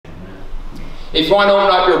If you want to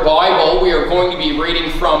open up your Bible, we are going to be reading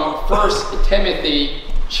from 1 Timothy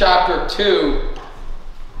chapter 2,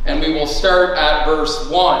 and we will start at verse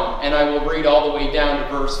 1, and I will read all the way down to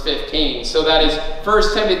verse 15. So that is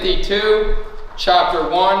 1 Timothy 2, chapter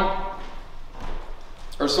 1,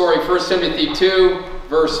 1 Timothy 2,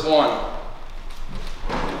 verse 1.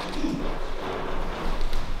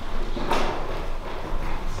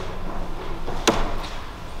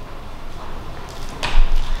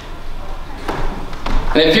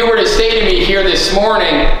 And if you were to say to me here this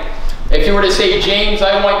morning, if you were to say, James,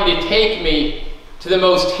 I want you to take me to the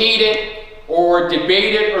most heated or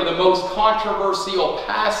debated or the most controversial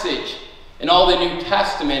passage in all the New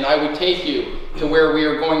Testament, I would take you to where we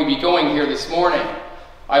are going to be going here this morning.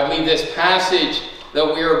 I believe this passage that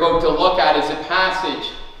we are about to look at is a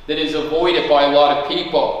passage that is avoided by a lot of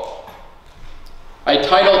people. I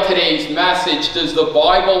titled today's message, Does the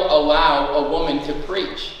Bible Allow a Woman to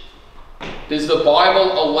Preach? Does the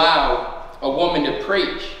Bible allow a woman to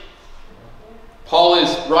preach? Paul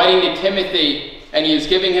is writing to Timothy, and he is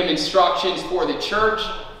giving him instructions for the church.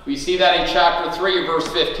 We see that in chapter 3, verse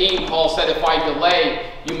 15. Paul said, if I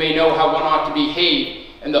delay, you may know how one ought to behave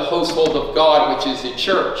in the household of God, which is the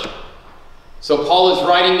church. So Paul is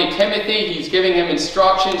writing to Timothy. He's giving him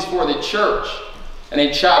instructions for the church. And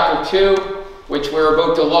in chapter 2, which we're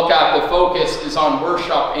about to look at, the focus is on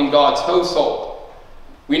worship in God's household.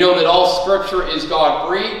 We know that all Scripture is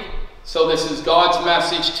God-breathed, so this is God's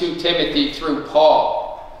message to Timothy through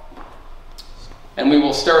Paul. And we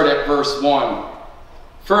will start at verse 1.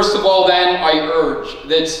 First of all, then, I urge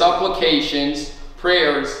that supplications,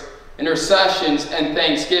 prayers, intercessions, and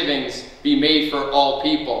thanksgivings be made for all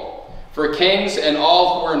people, for kings and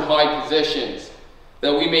all who are in high positions,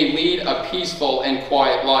 that we may lead a peaceful and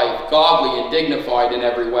quiet life, godly and dignified in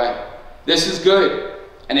every way. This is good,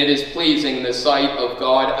 and it is pleasing in the sight of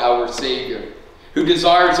God our Savior, who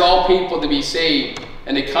desires all people to be saved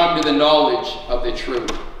and to come to the knowledge of the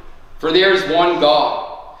truth. For there is one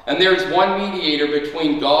God, and there is one mediator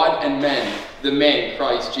between God and men, the man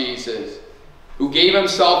Christ Jesus, who gave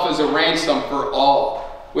himself as a ransom for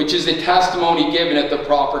all, which is a testimony given at the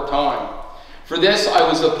proper time. For this I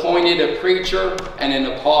was appointed a preacher and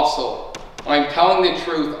an apostle. I am telling the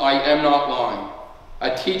truth, I am not lying.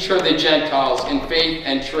 A teacher of the Gentiles in faith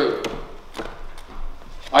and truth.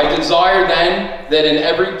 I desire then that in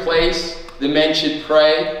every place the men should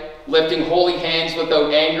pray, lifting holy hands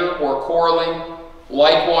without anger or quarreling.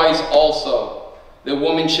 Likewise also, the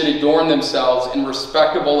women should adorn themselves in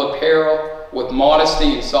respectable apparel, with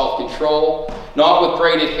modesty and self-control, not with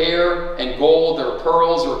braided hair and gold or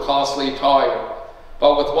pearls or costly attire,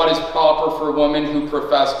 but with what is proper for women who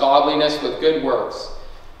profess godliness with good works.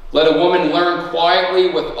 Let a woman learn quietly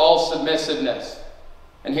with all submissiveness.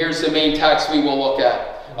 And here's the main text we will look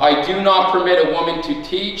at. I do not permit a woman to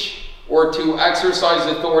teach or to exercise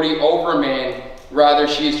authority over a man. Rather,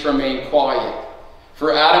 she is to remain quiet.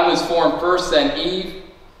 For Adam was formed first, then Eve,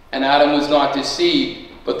 and Adam was not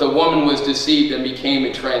deceived, but the woman was deceived and became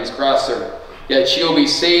a transgressor. Yet she will be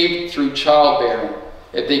saved through childbearing,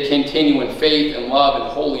 if they continue in faith and love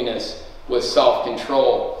and holiness with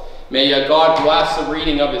self-control. May God bless the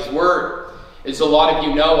reading of his word. As a lot of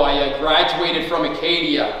you know, I graduated from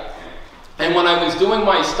Acadia. And when I was doing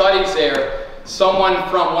my studies there, someone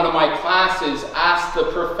from one of my classes asked the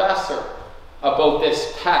professor about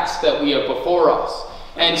this text that we have before us.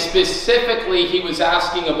 And specifically, he was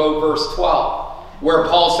asking about verse 12, where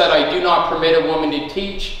Paul said, I do not permit a woman to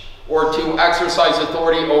teach or to exercise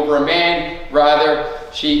authority over a man. Rather,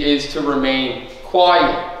 she is to remain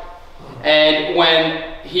quiet. And when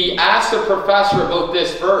he asked the professor about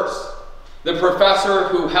this verse, the professor,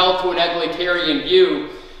 who held to an egalitarian view,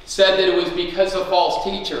 said that it was because of false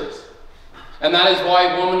teachers. And that is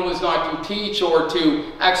why a woman was not to teach or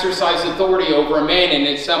to exercise authority over a man in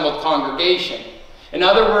an assembled congregation. In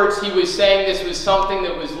other words, he was saying this was something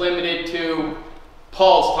that was limited to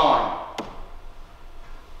Paul's time.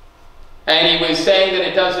 And he was saying that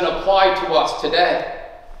it doesn't apply to us today.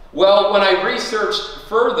 Well, when I researched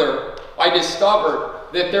further, I discovered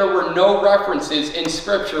that there were no references in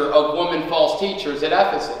Scripture of women false teachers at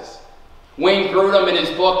Ephesus. Wayne Grudem, in his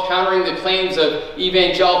book, Countering the Claims of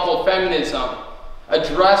Evangelical Feminism,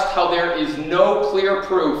 addressed how there is no clear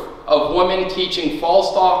proof of women teaching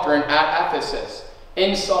false doctrine at Ephesus,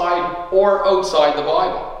 inside or outside the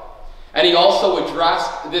Bible. And he also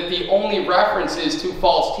addressed that the only references to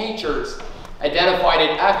false teachers identified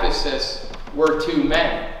at Ephesus were to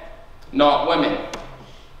men, not women.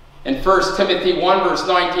 In 1 Timothy 1, verse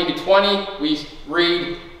 19 to 20, we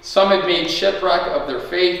read, some have made shipwreck of their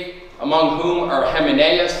faith, among whom are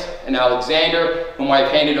Hymenaeus and Alexander, whom I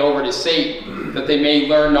have handed over to Satan, that they may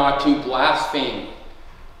learn not to blaspheme.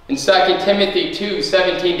 In 2 Timothy 2,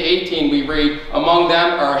 17 to 18, we read, among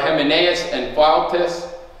them are Hymenaeus and Philetus,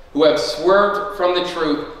 who have swerved from the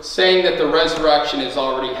truth, saying that the resurrection has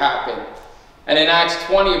already happened. And in Acts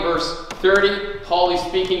 20, verse 30, Paul is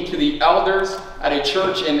speaking to the elders at a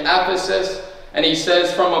church in Ephesus, and he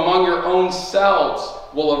says, from among your own selves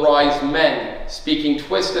will arise men, speaking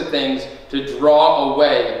twisted things to draw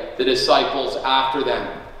away the disciples after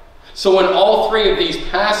them. So in all three of these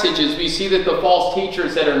passages, we see that the false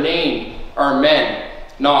teachers that are named are men,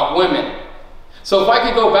 not women. So if I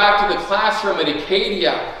could go back to the classroom at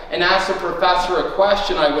Acadia and ask the professor a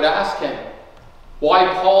question, I would ask him why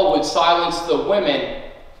Paul would silence the women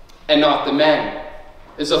and not the men.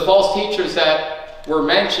 As the false teachers that were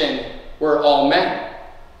mentioned were all men.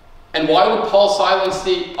 And why would Paul silence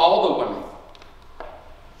all the women?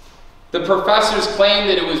 The professor's claim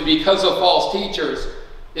that it was because of false teachers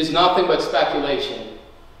is nothing but speculation.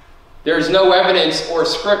 There is no evidence or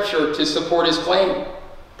scripture to support his claim.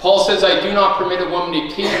 Paul says, I do not permit a woman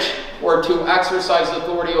to teach or to exercise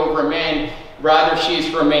authority over a man. Rather, she is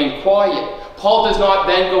to remain quiet. Paul does not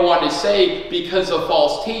then go on to say because of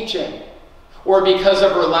false teaching or because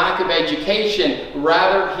of her lack of education.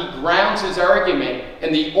 Rather, he grounds his argument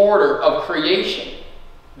in the order of creation.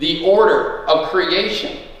 The order of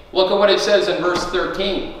creation. Look at what it says in verse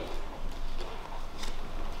 13.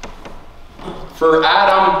 For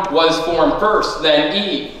Adam was formed first, then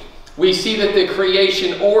Eve. We see that the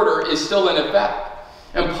creation order is still in effect.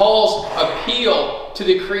 And Paul's appeal to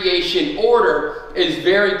the creation order is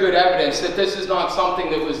very good evidence that this is not something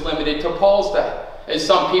that was limited to Paul's day, as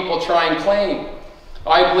some people try and claim.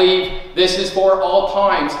 I believe this is for all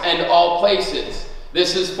times and all places.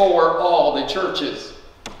 This is for all the churches.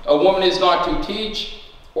 A woman is not to teach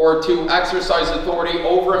or to exercise authority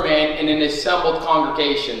over a man in an assembled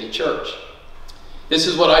congregation, the church. This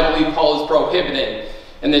is what I believe Paul is prohibiting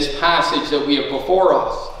in this passage that we have before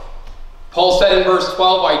us. Paul said in verse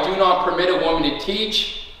 12, I do not permit a woman to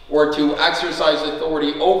teach or to exercise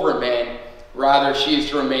authority over a man. Rather, she is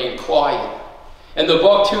to remain quiet. In the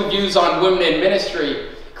book, Two Views on Women in Ministry,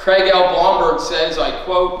 Craig L. Blomberg says, I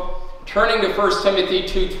quote, turning to 1 Timothy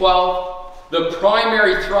 2:12, the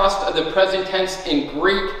primary thrust of the present tense in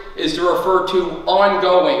Greek is to refer to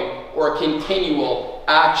ongoing or continual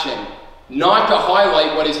action, not to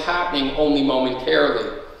highlight what is happening only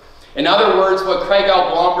momentarily. In other words, what Craig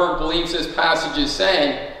L. Blomberg believes this passage is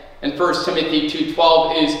saying in 1 Timothy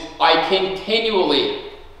 2:12 is, I continually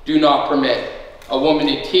do not permit a woman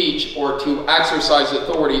to teach or to exercise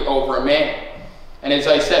authority over a man. And as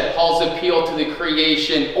I said, Paul's appeal to the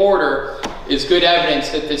creation order is good evidence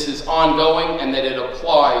that this is ongoing and that it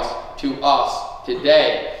applies to us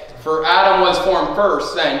today. For Adam was formed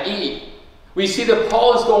first, then Eve. We see that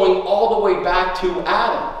Paul is going all the way back to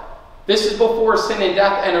Adam. This is before sin and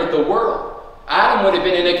death entered the world. Adam would have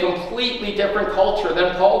been in a completely different culture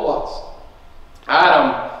than Paul was.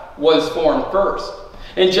 Adam was formed first.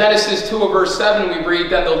 In Genesis 2 verse 7 we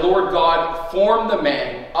read, then the Lord God formed the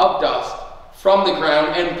man of dust from the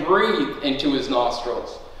ground and breathed into his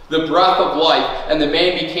nostrils the breath of life, and the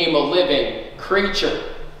man became a living creature.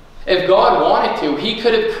 If God wanted to, he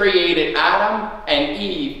could have created Adam and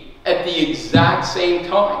Eve at the exact same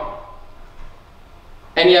time.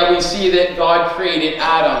 And yet we see that God created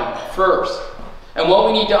Adam first. And what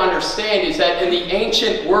we need to understand is that in the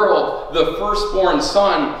ancient world, the firstborn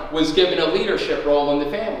son was given a leadership role in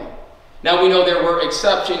the family. Now we know there were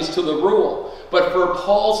exceptions to the rule, but for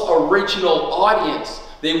Paul's original audience,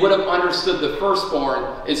 they would have understood the firstborn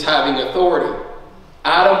as having authority.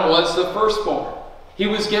 Adam was the firstborn. He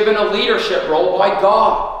was given a leadership role by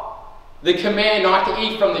God. The command not to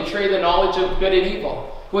eat from the tree of the knowledge of good and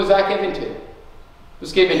evil. Who was that given to? It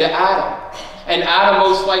was given to Adam. And Adam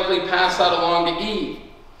most likely passed that along to Eve.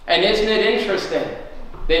 And isn't it interesting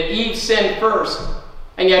that Eve sinned first,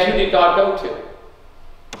 and yet who did God go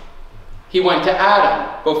to? He went to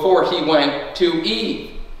Adam before he went to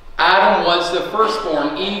Eve. Adam was the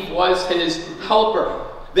firstborn. Eve was his helper.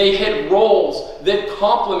 They had roles that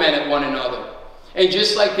complemented one another. And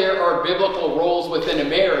just like there are biblical roles within a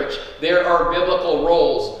marriage, there are biblical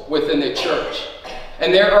roles within the church.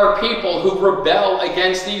 And there are people who rebel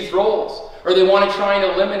against these roles, or they want to try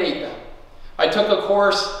and eliminate them. I took a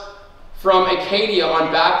course from Acadia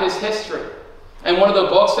on Baptist history. And one of the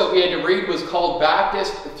books that we had to read was called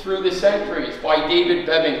Baptist Through the Centuries by David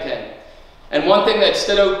Bebbington. And one thing that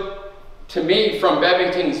stood out to me from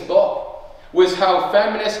Bebbington's book was how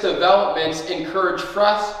feminist developments encourage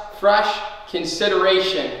fresh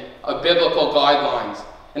consideration of biblical guidelines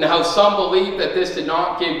and how some believe that this did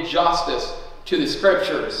not give justice to the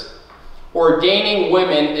scriptures. Ordaining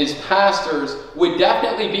women as pastors would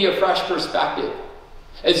definitely be a fresh perspective,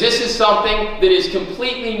 as this is something that is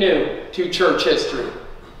completely new to church history.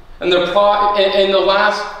 In the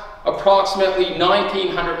last approximately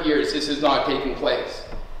 1900 years, this has not taken place.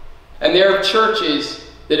 And there are churches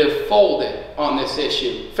that have folded on this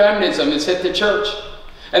issue. Feminism has hit the church.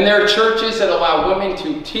 And there are churches that allow women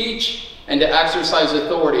to teach and to exercise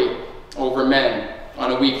authority over men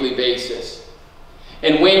on a weekly basis.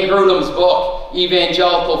 In Wayne Grudem's book,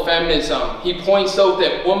 Evangelical Feminism, he points out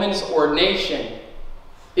that women's ordination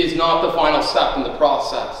is not the final step in the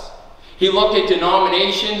process. He looked at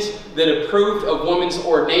denominations that approved of women's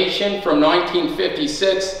ordination from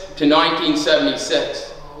 1956 to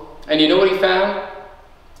 1976. And you know what he found?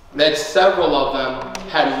 That several of them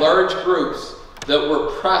had large groups that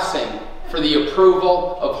were pressing for the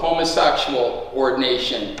approval of homosexual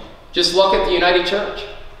ordination. Just look at the United Church.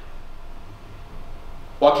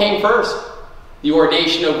 What came first? The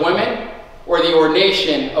ordination of women or the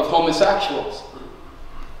ordination of homosexuals?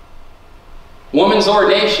 Women's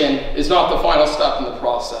ordination is not the final step in the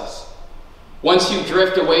process. Once you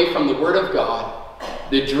drift away from the Word of God,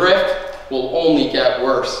 the drift will only get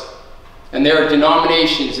worse. And there are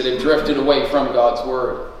denominations that have drifted away from God's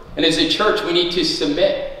Word. And as a church, we need to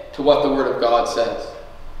submit to what the Word of God says.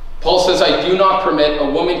 Paul says, I do not permit a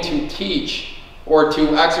woman to teach or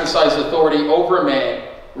to exercise authority over a man.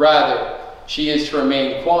 Rather, she is to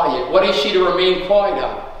remain quiet. What is she to remain quiet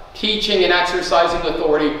of? Teaching and exercising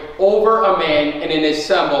authority over a man in an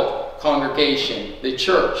assembled congregation, the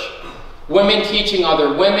church. Women teaching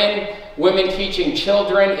other women, women teaching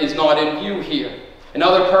children is not in view here. In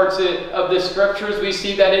other parts of the scriptures, we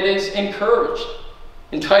see that it is encouraged.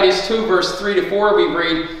 In Titus 2, verse 3 to 4, we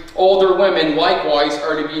read, older women likewise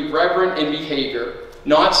are to be reverent in behavior,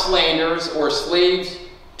 not slanderers or slaves,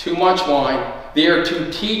 too much wine. They are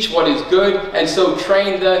to teach what is good, and so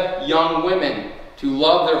train the young women to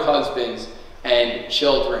love their husbands and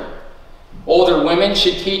children. Older women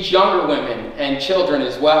should teach younger women and children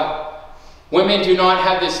as well. Women do not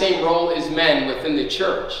have the same role as men within the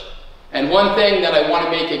church. And one thing that I want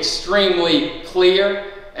to make extremely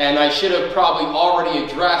clear, and I should have probably already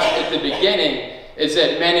addressed at the beginning, is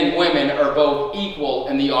that men and women are both equal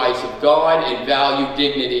in the eyes of God in value,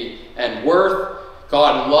 dignity, and worth.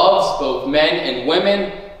 God loves both men and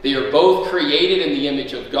women. They are both created in the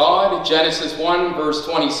image of God. Genesis 1, verse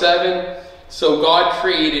 27. So God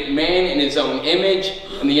created man in his own image.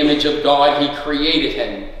 In the image of God, he created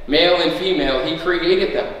him. Male and female, he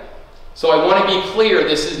created them. So I want to be clear,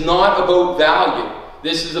 this is not about value.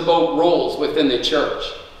 This is about roles within the church.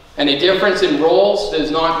 And a difference in roles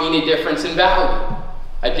does not mean a difference in value.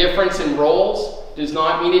 A difference in roles does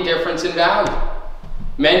not mean a difference in value.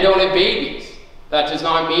 Men don't have babies. That does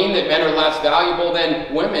not mean that men are less valuable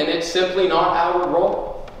than women. It's simply not our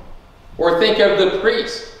role. Or think of the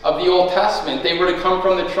priests of the Old Testament. They were to come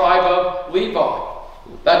from the tribe of Levi.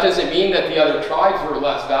 That doesn't mean that the other tribes were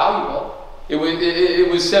less valuable.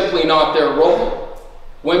 It was simply not their role.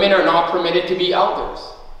 Women are not permitted to be elders,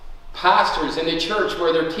 pastors in the church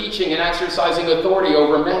where they're teaching and exercising authority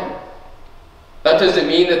over men. That doesn't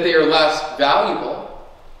mean that they are less valuable.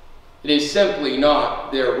 It is simply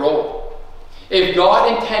not their role. If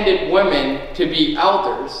God intended women to be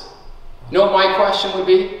elders, you know what my question would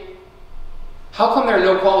be? How come there are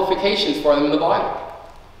no qualifications for them in the Bible?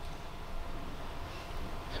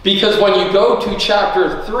 Because when you go to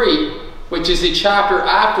chapter 3, which is the chapter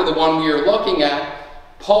after the one we are looking at,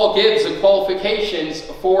 Paul gives the qualifications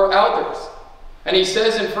for elders. And he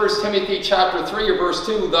says in 1 Timothy chapter 3 or verse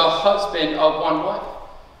 2, the husband of one wife.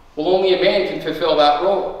 Well, only a man can fulfill that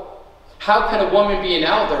role. How can a woman be an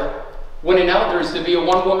elder when an elder is to be a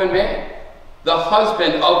one-woman man? The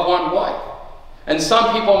husband of one wife. And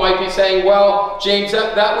some people might be saying, well, James,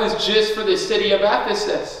 that was just for the city of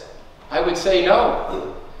Ephesus. I would say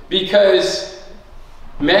no, because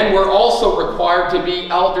men were also required to be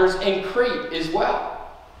elders in Crete as well.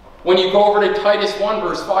 When you go over to Titus 1,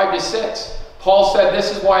 verse 5 to 6, Paul said,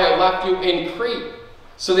 this is why I left you in Crete,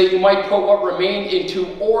 so that you might put what remained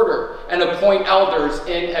into order and appoint elders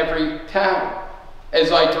in every town,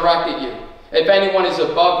 as I directed you. If anyone is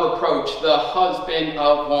above reproach, the husband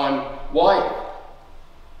of one wife.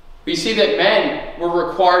 We see that men were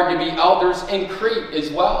required to be elders in Crete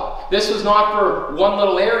as well. This was not for one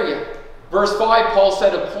little area. Verse 5, Paul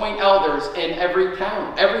said, appoint elders in every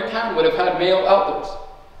town. Every town would have had male elders.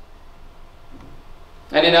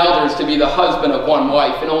 And an elder is to be the husband of one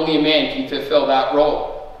wife, and only a man can fulfill that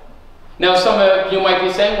role. Now some of you might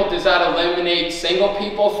be saying, well, does that eliminate single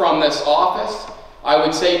people from this office? I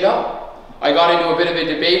would say no. I got into a bit of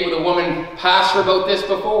a debate with a woman pastor about this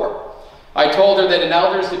before. I told her that an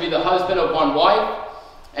elder is to be the husband of one wife,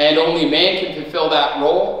 and only man can fulfill that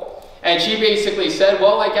role. And she basically said,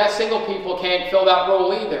 well, I guess single people can't fill that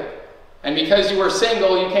role either. And because you were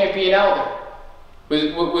single, you can't be an elder.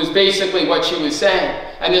 Was basically what she was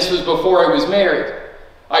saying. And this was before I was married.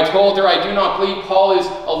 I told her I do not believe Paul is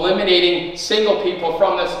eliminating single people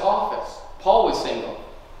from this office. Paul was single.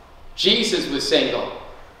 Jesus was single.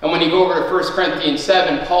 And when you go over to 1 Corinthians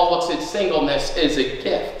 7, Paul looks at singleness as a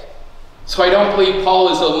gift. So I don't believe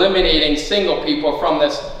Paul is eliminating single people from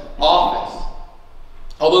this office.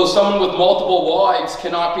 Although someone with multiple wives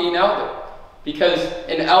cannot be an elder, because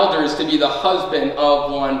an elder is to be the husband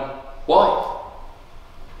of one wife.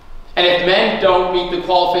 And if men don't meet the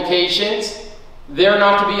qualifications, they're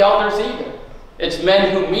not to be elders either. It's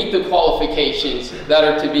men who meet the qualifications that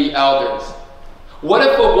are to be elders. What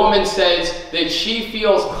if a woman says that she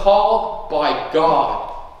feels called by God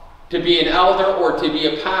to be an elder or to be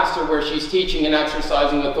a pastor where she's teaching and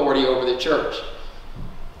exercising authority over the church?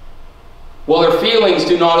 Well, her feelings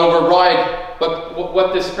do not override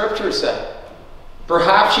what the scriptures say.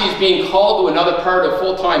 Perhaps she's being called to another part of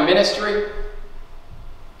full-time ministry,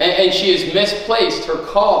 and she has misplaced her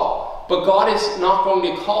call. But God is not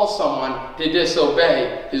going to call someone to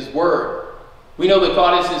disobey his word. We know that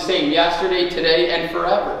God is the same yesterday, today, and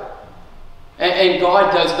forever. And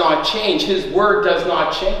God does not change. His word does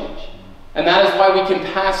not change. And that is why we can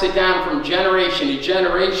pass it down from generation to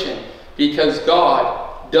generation, because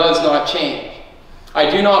God does not change. I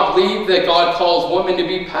do not believe that God calls women to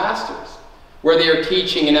be pastors, where they are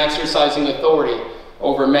teaching and exercising authority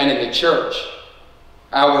over men in the church.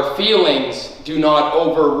 Our feelings do not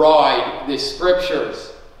override the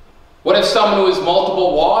scriptures. What if someone who has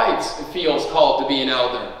multiple wives feels called to be an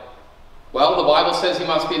elder? Well, the Bible says he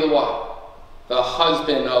must be the what? The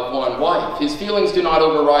husband of one wife. His feelings do not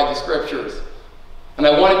override the scriptures. And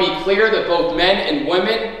I want to be clear that both men and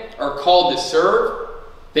women are called to serve.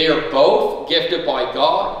 They are both gifted by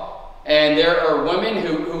God. And there are women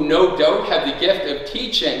who no doubt have the gift of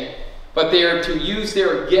teaching, but they are to use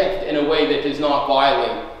their gift in a way that does not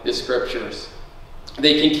violate the scriptures.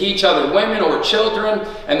 They can teach other women or children,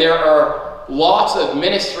 and there are lots of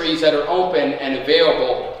ministries that are open and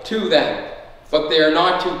available to them, but they are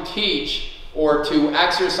not to teach or to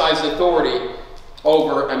exercise authority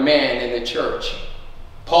over a man in the church.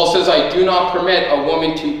 Paul says, I do not permit a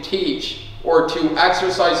woman to teach or to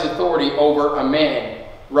exercise authority over a man.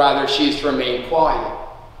 Rather, she is to remain quiet.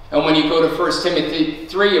 And when you go to 1 Timothy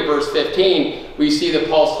 3 verse 15, we see that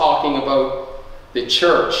Paul's talking about the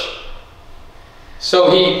church.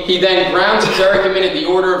 So he then grounds his argument in the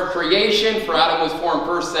order of creation, for Adam was formed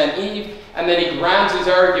first, then Eve, and then he grounds his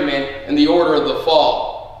argument in the order of the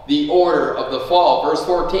fall. The order of the fall. Verse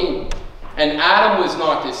 14. And Adam was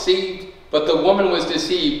not deceived, but the woman was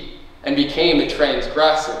deceived and became a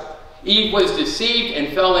transgressor. Eve was deceived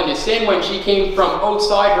and fell into sin when she came from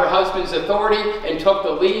outside her husband's authority and took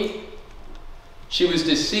the lead. She was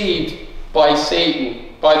deceived by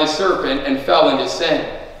Satan, by the serpent, and fell into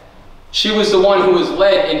sin. She was the one who was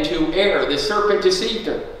led into error. The serpent deceived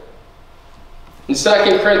her. In 2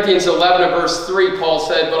 Corinthians 11 verse 3, Paul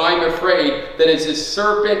said, but I am afraid that as the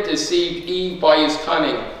serpent deceived Eve by his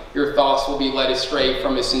cunning, your thoughts will be led astray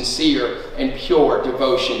from a sincere and pure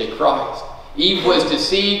devotion to Christ. Eve was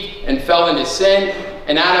deceived and fell into sin,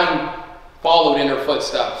 and Adam followed in her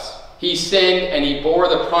footsteps. He sinned, and he bore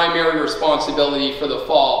the primary responsibility for the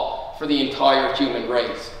fall for the entire human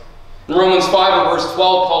race. In Romans 5 verse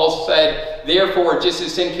 12, Paul said, therefore, just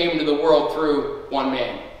as sin came into the world through one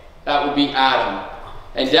man, that would be Adam,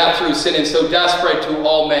 and death through sin, and so death spread to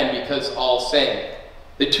all men because all sinned.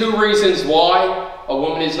 The two reasons why a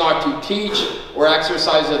woman is not to teach or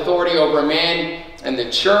exercise authority over a man and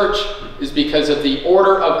the church is because of the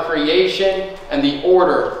order of creation and the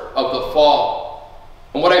order of the fall.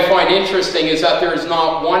 And what I find interesting is that there is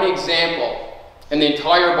not one example in the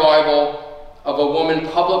entire Bible of a woman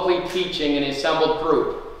publicly teaching an assembled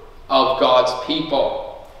group of God's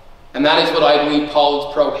people. And that is what I believe Paul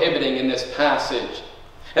is prohibiting in this passage.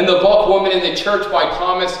 In the book Woman in the Church by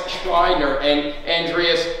Thomas Schreiner and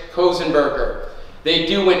Andreas Kosenberger, they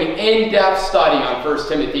do an in-depth study on 1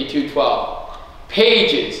 Timothy 2:12.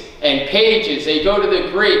 Pages and pages. They go to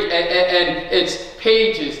the Greek, and it's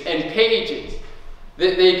pages and pages.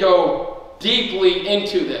 They go deeply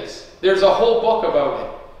into this. There's a whole book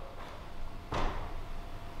about it.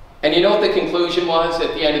 And you know what the conclusion was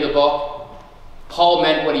at the end of the book? Paul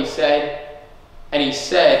meant what he said, and he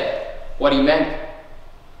said what he meant.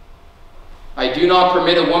 I do not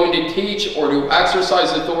permit a woman to teach or to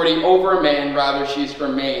exercise authority over a man. Rather, she is to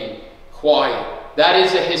remain quiet. That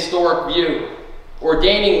is a historic view.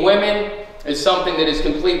 Ordaining women is something that is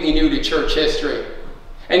completely new to church history.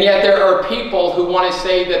 And yet there are people who want to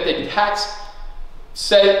say that the text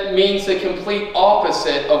means the complete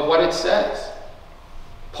opposite of what it says.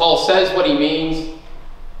 Paul says what he means,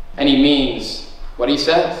 and he means what he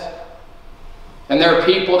says. And there are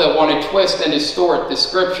people that want to twist and distort the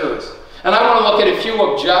scriptures. And I want to look at a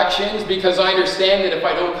few objections, because I understand that if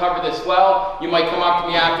I don't cover this well, you might come up to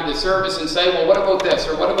me after the service and say, well, what about this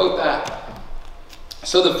or what about that?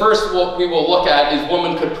 So the first we will look at is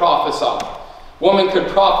woman could prophesy. Woman could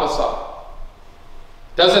prophesy.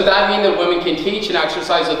 Doesn't that mean that women can teach and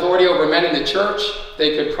exercise authority over men in the church?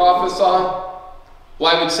 They could prophesy?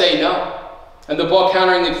 Well, I would say no. In the book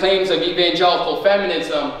Countering the Claims of Evangelical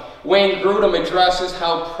Feminism, Wayne Grudem addresses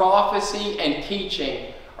how prophecy and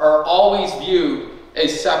teaching are always viewed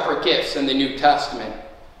as separate gifts in the New Testament,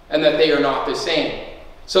 and that they are not the same.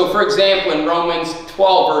 So, for example, in Romans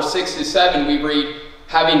 12, verse 6 to 7, we read,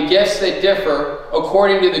 having gifts that differ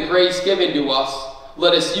according to the grace given to us,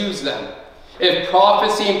 let us use them. If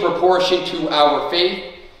prophecy in proportion to our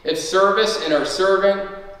faith, if service in our serving,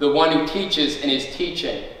 the one who teaches in his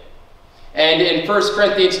teaching. And in 1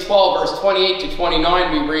 Corinthians 12, verse 28 to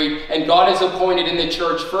 29, we read, and God has appointed in the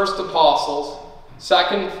church first apostles,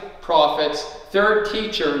 second prophets, third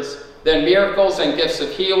teachers, then miracles and gifts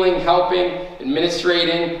of healing, helping,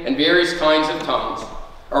 administrating, and various kinds of tongues.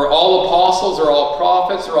 Are all apostles, are all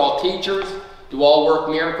prophets, are all teachers? Do all work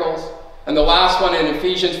miracles? And the last one in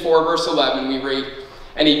Ephesians 4, verse 11, we read,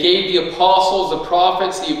 and he gave the apostles, the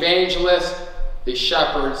prophets, the evangelists, the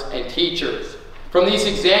shepherds, and teachers. From these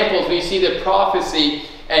examples, we see that prophecy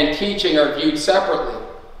and teaching are viewed separately,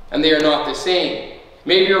 and they are not the same.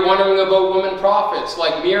 Maybe you're wondering about women prophets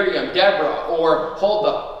like Miriam, Deborah, or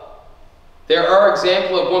Huldah. There are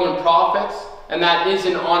examples of women prophets, and that is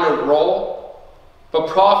an honored role. But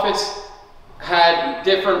prophets had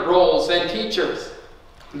different roles than teachers.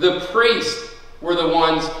 The priests were the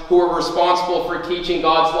ones who were responsible for teaching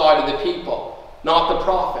God's law to the people, not the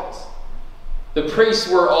prophets. The priests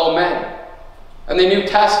were all men. In the New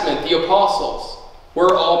Testament, the apostles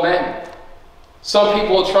were all men. Some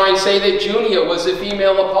people will try and say that Junia was a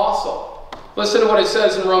female apostle. Listen to what it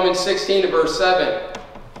says in Romans 16, verse 7.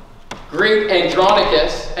 Greet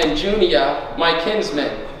Andronicus and Junia, my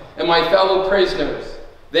kinsmen, and my fellow prisoners.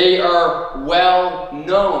 They are well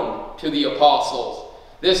known to the apostles.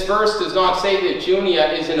 This verse does not say that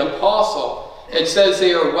Junia is an apostle. It says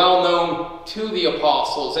they are well known to the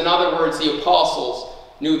apostles. In other words, the apostles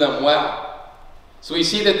knew them well. So we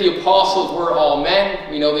see that the apostles were all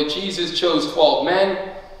men. We know that Jesus chose 12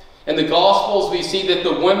 men. In the Gospels, we see that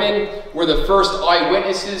the women were the first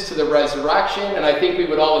eyewitnesses to the resurrection, and I think we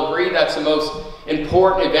would all agree that's the most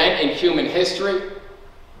important event in human history.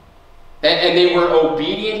 And they were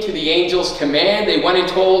obedient to the angel's command. They went and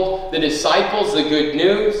told the disciples the good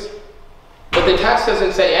news. But the text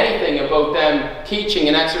doesn't say anything about them teaching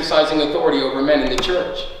and exercising authority over men in the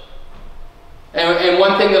church. And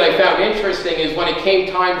one thing that I found interesting is when it came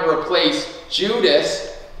time to replace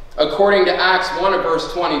Judas, according to Acts 1 and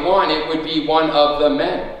verse 21, it would be one of the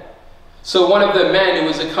men. So one of the men who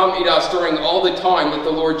has accompanied us during all the time that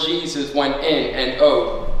the Lord Jesus went in and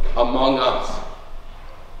out among us.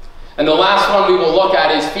 And the last one we will look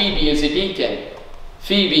at is Phoebe as a deacon.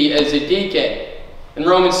 Phoebe as a deacon. In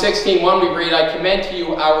Romans 16:1 we read, I commend to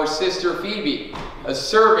you our sister Phoebe, a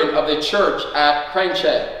servant of the church at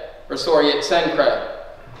Cenchreae.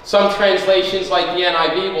 Some translations like the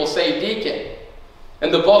NIV will say deacon.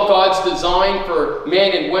 In the book God's Design for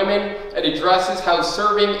Men and Women, it addresses how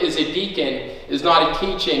serving as a deacon is not a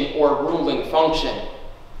teaching or ruling function.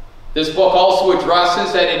 This book also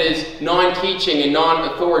addresses that it is non-teaching and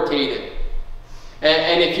non-authoritative.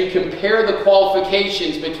 And if you compare the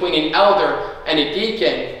qualifications between an elder and a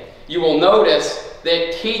deacon, you will notice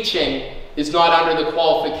that teaching is not under the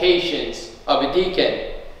qualifications of a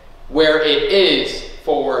deacon, where it is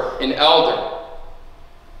for an elder.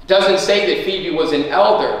 It doesn't say that Phoebe was an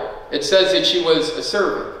elder. It says that she was a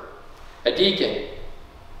servant, a deacon,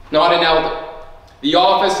 not an elder. The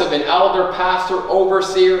office of an elder, pastor,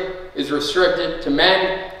 overseer is restricted to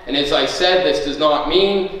men. And as I said, this does not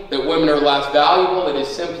mean that women are less valuable. It is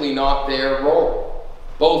simply not their role.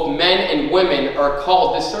 Both men and women are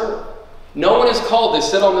called to serve. No one is called to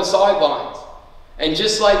sit on the sidelines. And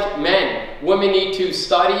just like men, women need to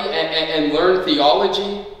study and learn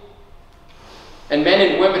theology. And men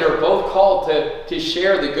and women are both called to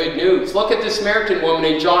share the good news. Look at the Samaritan woman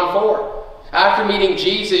in John 4. After meeting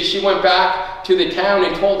Jesus, she went back to the town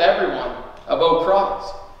and told everyone about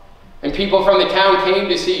Christ. And people from the town came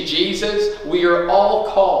to see Jesus. We are all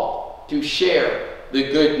called to share the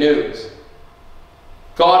good news.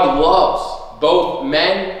 God loves both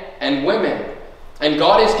men and women. And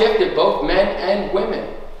God has gifted both men and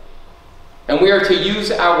women. And we are to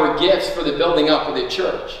use our gifts for the building up of the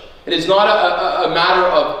church. It is not a matter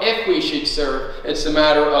of if we should serve. It's a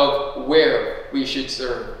matter of where we should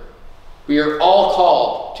serve. We are all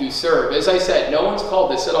called to serve. As I said, no one's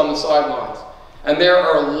called to sit on the sidelines. And there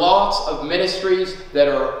are lots of ministries that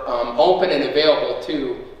are open and available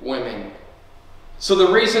to women. So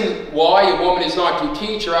the reason why a woman is not to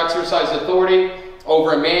teach or exercise authority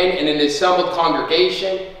over a man in an assembled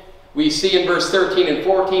congregation, we see in verse 13 and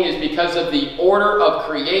 14, is because of the order of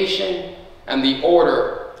creation and the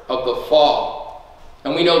order of the fall.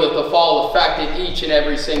 And we know that the fall affected each and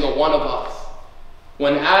every single one of us.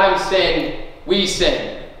 When Adam sinned, we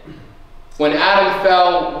sinned. When Adam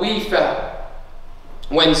fell, we fell.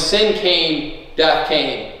 When sin came, death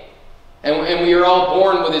came. And we are all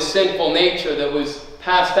born with a sinful nature that was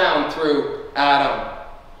passed down through Adam.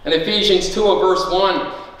 In Ephesians 2 verse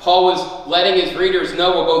 1, Paul was letting his readers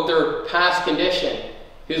know about their past condition.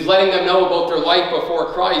 He was letting them know about their life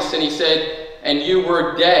before Christ. And he said, and you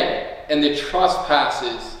were dead in the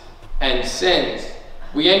trespasses and sins.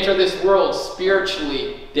 We enter this world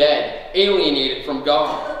spiritually dead, alienated from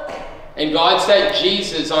God. And God sent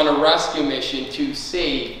Jesus on a rescue mission to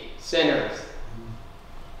save sinners.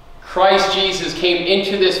 Christ Jesus came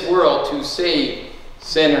into this world to save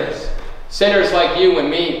sinners. Sinners like you and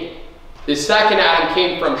me. The second Adam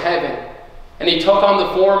came from heaven, and he took on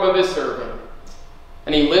the form of a servant.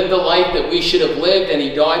 And he lived the life that we should have lived, and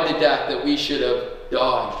he died the death that we should have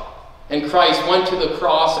died. And Christ went to the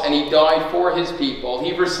cross, and he died for his people.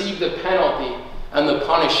 He received the penalty and the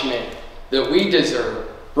punishment that we deserve,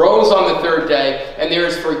 rose on the third day, and there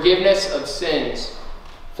is forgiveness of sins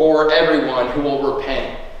for everyone who will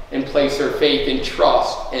repent and place their faith and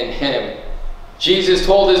trust in him. Jesus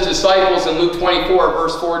told his disciples in Luke 24,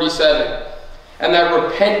 verse 47, and that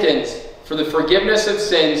repentance for the forgiveness of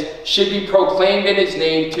sins should be proclaimed in his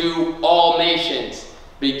name to all nations,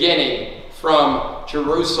 beginning from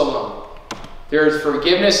Jerusalem. There is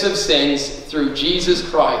forgiveness of sins through Jesus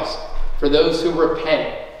Christ for those who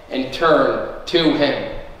repent and turn to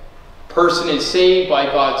him. A person is saved by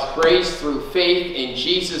God's grace through faith in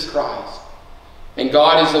Jesus Christ. And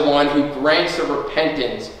God is the one who grants the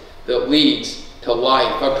repentance that leads to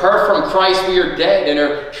life. Apart from Christ, we are dead in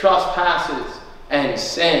our trespasses and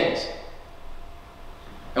sins.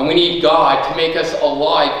 And we need God to make us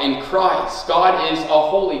alive in Christ. God is a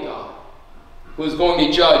holy God who is going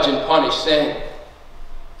to judge and punish sin.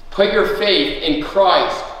 Put your faith in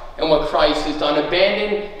Christ and what Christ has done.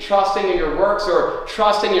 Abandon trusting in your works or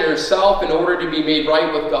trusting in yourself in order to be made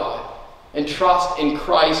right with God. And trust in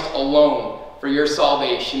Christ alone for your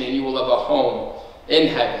salvation, and you will have a home in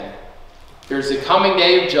heaven. There's a coming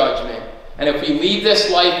day of judgment, and if we leave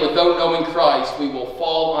this life without knowing Christ, we will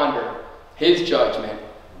fall under his judgment.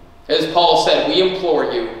 As Paul said, we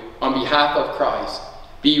implore you on behalf of Christ,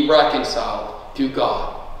 be reconciled to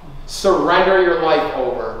God. Surrender your life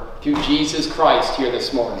over to Jesus Christ here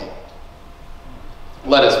this morning.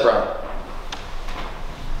 Let us pray.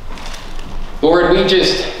 Lord, we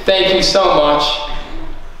just thank you so much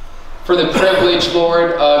for the privilege,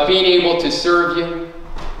 Lord, of being able to serve you.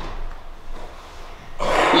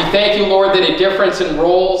 We thank you, Lord, that a difference in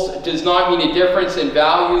roles does not mean a difference in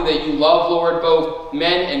value, that you love, Lord, both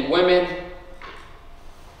men and women.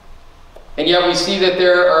 And yet we see that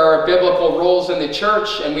there are biblical roles in the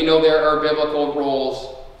church, and we know there are biblical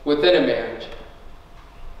roles within a marriage.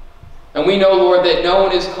 And we know, Lord, that no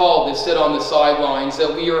one is called to sit on the sidelines,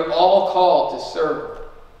 that we are all called to serve.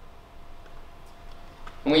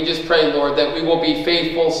 And we just pray, Lord, that we will be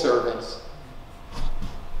faithful servants.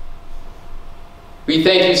 We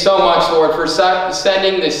thank you so much, Lord, for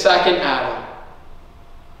sending the second Adam.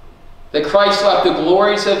 That Christ left the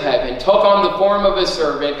glories of heaven, took on the form of a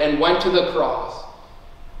servant, and went to the cross,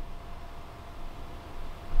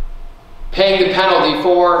 paying the penalty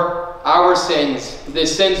for our sins, the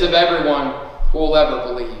sins of everyone who will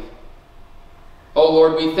ever believe. Oh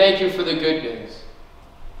Lord, we thank you for the good news.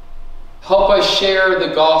 Help us share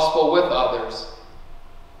the gospel with others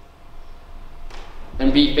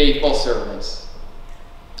and be faithful servants.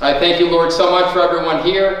 I thank you, Lord, so much for everyone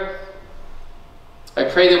here. I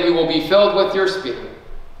pray that we will be filled with your Spirit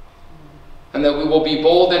and that we will be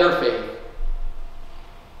bold in our faith.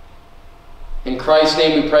 In Christ's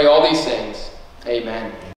name we pray all these things. Amen.